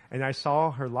energetic. And I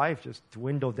saw her life just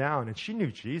dwindle down, and she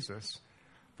knew Jesus,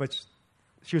 but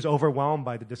she was overwhelmed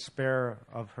by the despair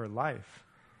of her life.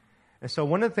 And so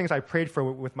one of the things I prayed for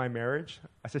with my marriage,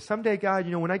 I said, someday, God,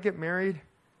 when I get married,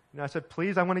 I said,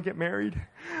 please, I want to get married.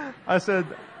 I said,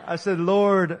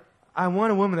 Lord, I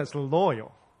want a woman that's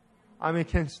loyal.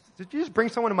 Did you just bring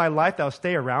someone in my life that'll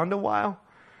stay around a while?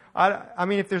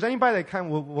 If there's anybody that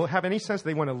will have any sense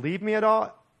they want to leave me at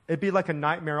all, it'd be like a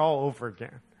nightmare all over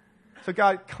again. So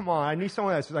God, come on, I need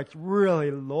someone that's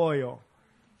really loyal.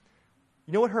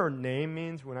 You know what her name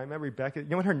means? When I met Rebecca, you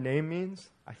know what her name means?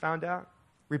 I found out.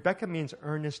 Rebecca means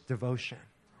earnest devotion.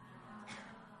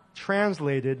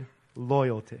 Translated,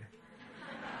 loyalty.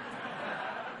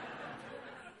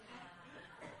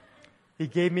 He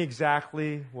gave me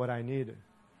exactly what I needed.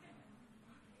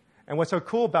 And what's so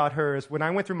cool about her is when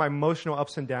I went through my emotional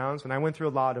ups and downs, and I went through a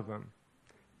lot of them,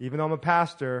 even though I'm a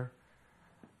pastor,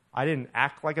 I didn't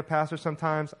act like a pastor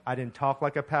sometimes. I didn't talk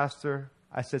like a pastor.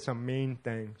 I said some mean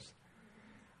things.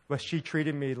 But she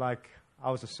treated me like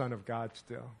I was a son of God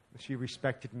still. She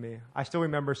respected me. I still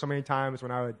remember so many times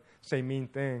when I would say mean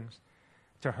things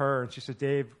to her, and she said,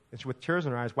 Dave, and she, with tears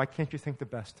in her eyes, why can't you think the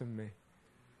best of me?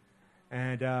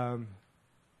 And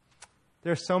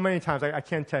there's so many times, I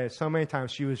can't tell you, so many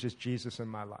times she was just Jesus in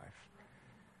my life.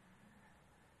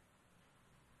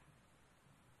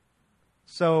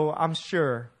 So I'm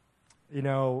sure,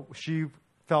 she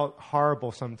felt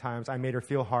horrible sometimes. I made her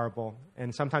feel horrible.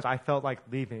 And sometimes I felt like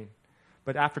leaving.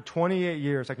 But after 28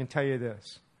 years, I can tell you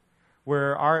this.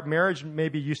 Where our marriage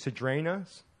maybe used to drain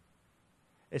us,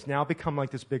 it's now become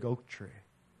like this big oak tree.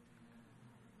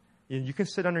 You can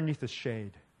sit underneath the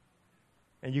shade,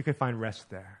 and you can find rest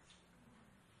there.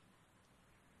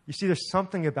 You see, there's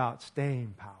something about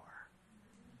staying power.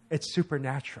 It's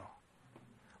supernatural.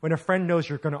 When a friend knows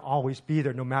you're going to always be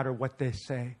there no matter what they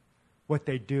say, what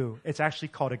they do, it's actually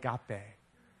called agape.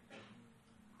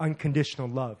 Unconditional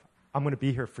love. I'm going to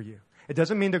be here for you. It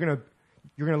doesn't mean you're going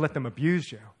to let them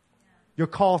abuse you. You'll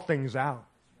call things out.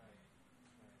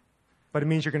 But it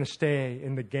means you're going to stay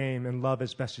in the game and love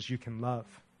as best as you can love.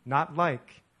 Not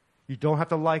like. You don't have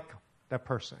to like that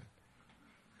person.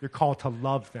 You're called to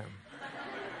love them.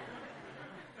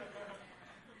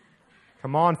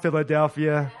 Come on,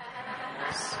 Philadelphia.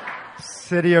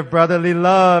 City of brotherly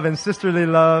love and sisterly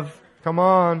love. Come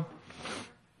on.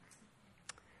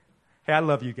 Hey, I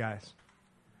love you guys.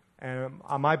 And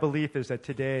my belief is that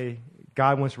today,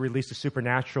 God wants to release the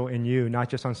supernatural in you, not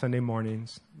just on Sunday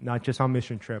mornings, not just on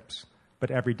mission trips,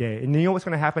 but every day. And you know what's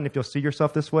going to happen if you'll see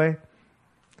yourself this way?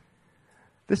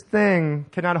 This thing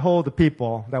cannot hold the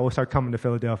people that will start coming to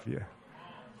Philadelphia.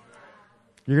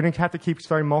 You're going to have to keep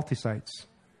starting multi-sites,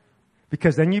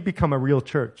 because then you become a real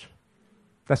church.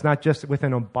 That's not just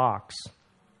within a box,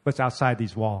 but it's outside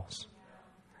these walls.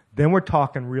 Then we're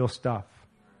talking real stuff,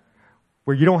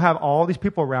 where you don't have all these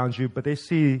people around you, but they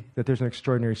see that there's an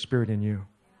extraordinary spirit in you.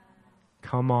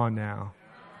 Come on now.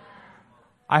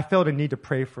 I felt a need to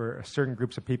pray for certain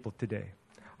groups of people today.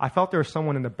 I felt there was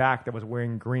someone in the back that was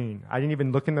wearing green. I didn't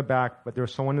even look in the back, but there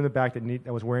was someone in the back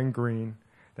that was wearing green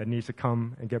that needs to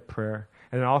come and get prayer.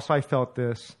 And then also I felt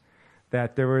this,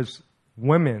 that there was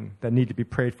women that need to be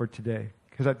prayed for today.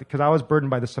 Because I was burdened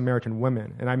by the Samaritan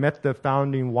women. And I met the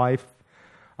founding wife,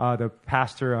 the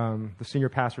senior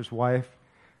pastor's wife.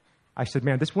 I said,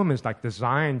 man, this woman's like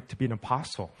designed to be an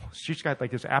apostle. She's got like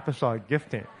this apostolic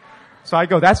gifting. So I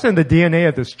go, that's in the DNA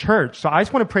of this church. So I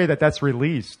just want to pray that that's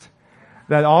released.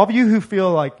 That all of you who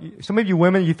feel like, some of you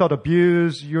women, you felt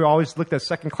abused. You always looked at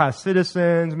second-class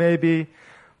citizens maybe.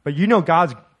 But you know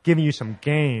God's giving you some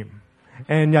game.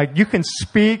 And like you can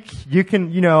speak, you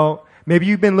can, maybe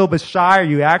you've been a little bit shy or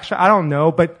you actually, I don't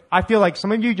know. But I feel like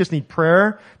some of you just need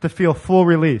prayer to feel full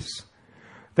release.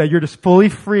 That you're just fully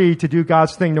free to do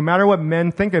God's thing, no matter what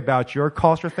men think about you or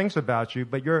culture thinks about you,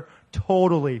 but you're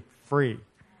totally free.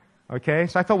 Okay?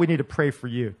 So I thought we need to pray for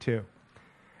you too.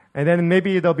 And then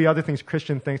maybe there'll be other things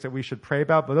Christian thinks that we should pray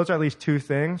about, but those are at least two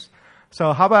things.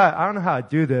 So how about, I don't know how to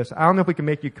do this. I don't know if we can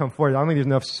make you come forward. I don't think there's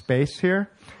enough space here.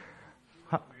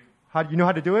 How you know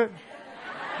how to do it?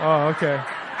 Oh, okay.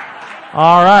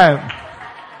 All right.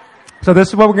 So this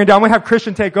is what we're going to do. I'm going to have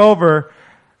Christian take over.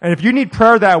 And if you need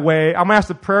prayer that way, I'm going to ask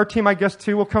the prayer team, I guess,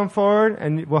 too, will come forward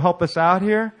and will help us out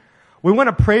here. We want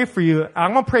to pray for you.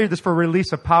 I'm going to pray this for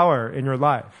release of power in your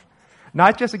life.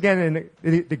 Not just, again,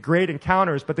 in the great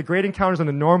encounters, but the great encounters in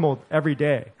the normal every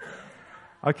day.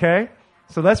 Okay?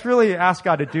 So let's really ask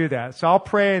God to do that. So I'll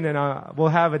pray, and then we'll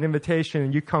have an invitation,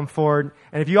 and you come forward.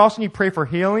 And if you also need to pray for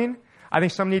healing, I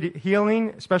think some need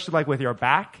healing, especially like with your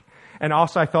back. And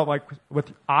also I felt like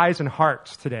with eyes and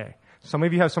hearts today. Some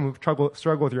of you have some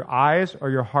struggle with your eyes or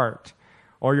your heart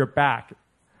or your back.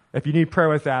 If you need prayer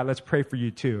with that, let's pray for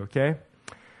you too, okay?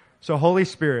 So Holy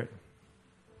Spirit,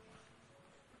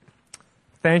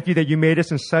 thank you that you made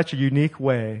us in such a unique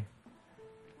way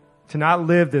to not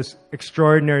live this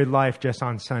extraordinary life just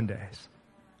on Sundays,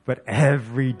 but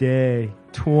every day,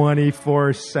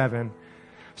 24/7,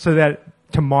 so that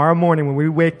tomorrow morning when we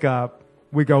wake up,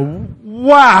 we go,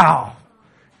 wow,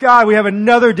 God, we have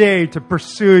another day to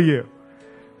pursue you,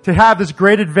 to have this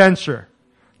great adventure,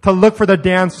 to look for the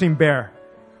dancing bear.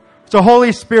 So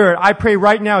Holy Spirit, I pray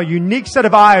right now a unique set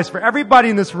of eyes for everybody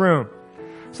in this room,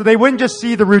 so they wouldn't just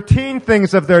see the routine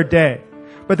things of their day,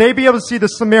 but they'd be able to see the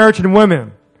Samaritan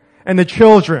women and the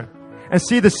children and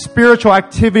see the spiritual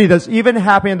activity that's even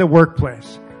happening in the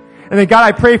workplace. And then God,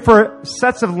 I pray for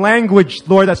sets of language,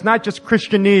 Lord, that's not just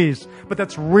Christianese, but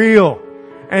that's real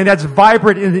and that's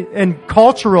vibrant and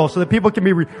cultural so that people can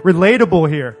be relatable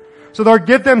here. So Lord,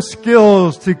 give them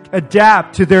skills to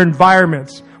adapt to their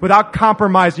environments without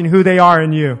compromising who they are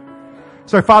in you.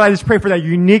 So Father, I just pray for that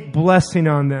unique blessing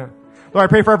on them. Lord, I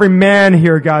pray for every man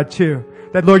here, God, too,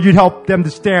 that Lord, you'd help them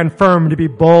to stand firm, to be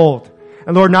bold.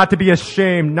 And Lord, not to be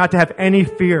ashamed, not to have any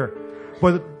fear,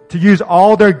 but to use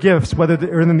all their gifts, whether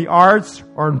they're in the arts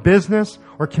or in business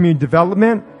or community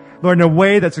development, Lord, in a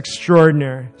way that's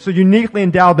extraordinary. So uniquely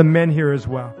endow the men here as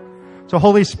well. So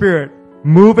Holy Spirit,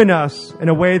 move in us in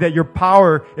a way that your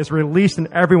power is released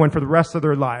in everyone for the rest of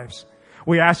their lives.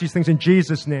 We ask these things in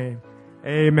Jesus' name.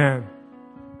 Amen.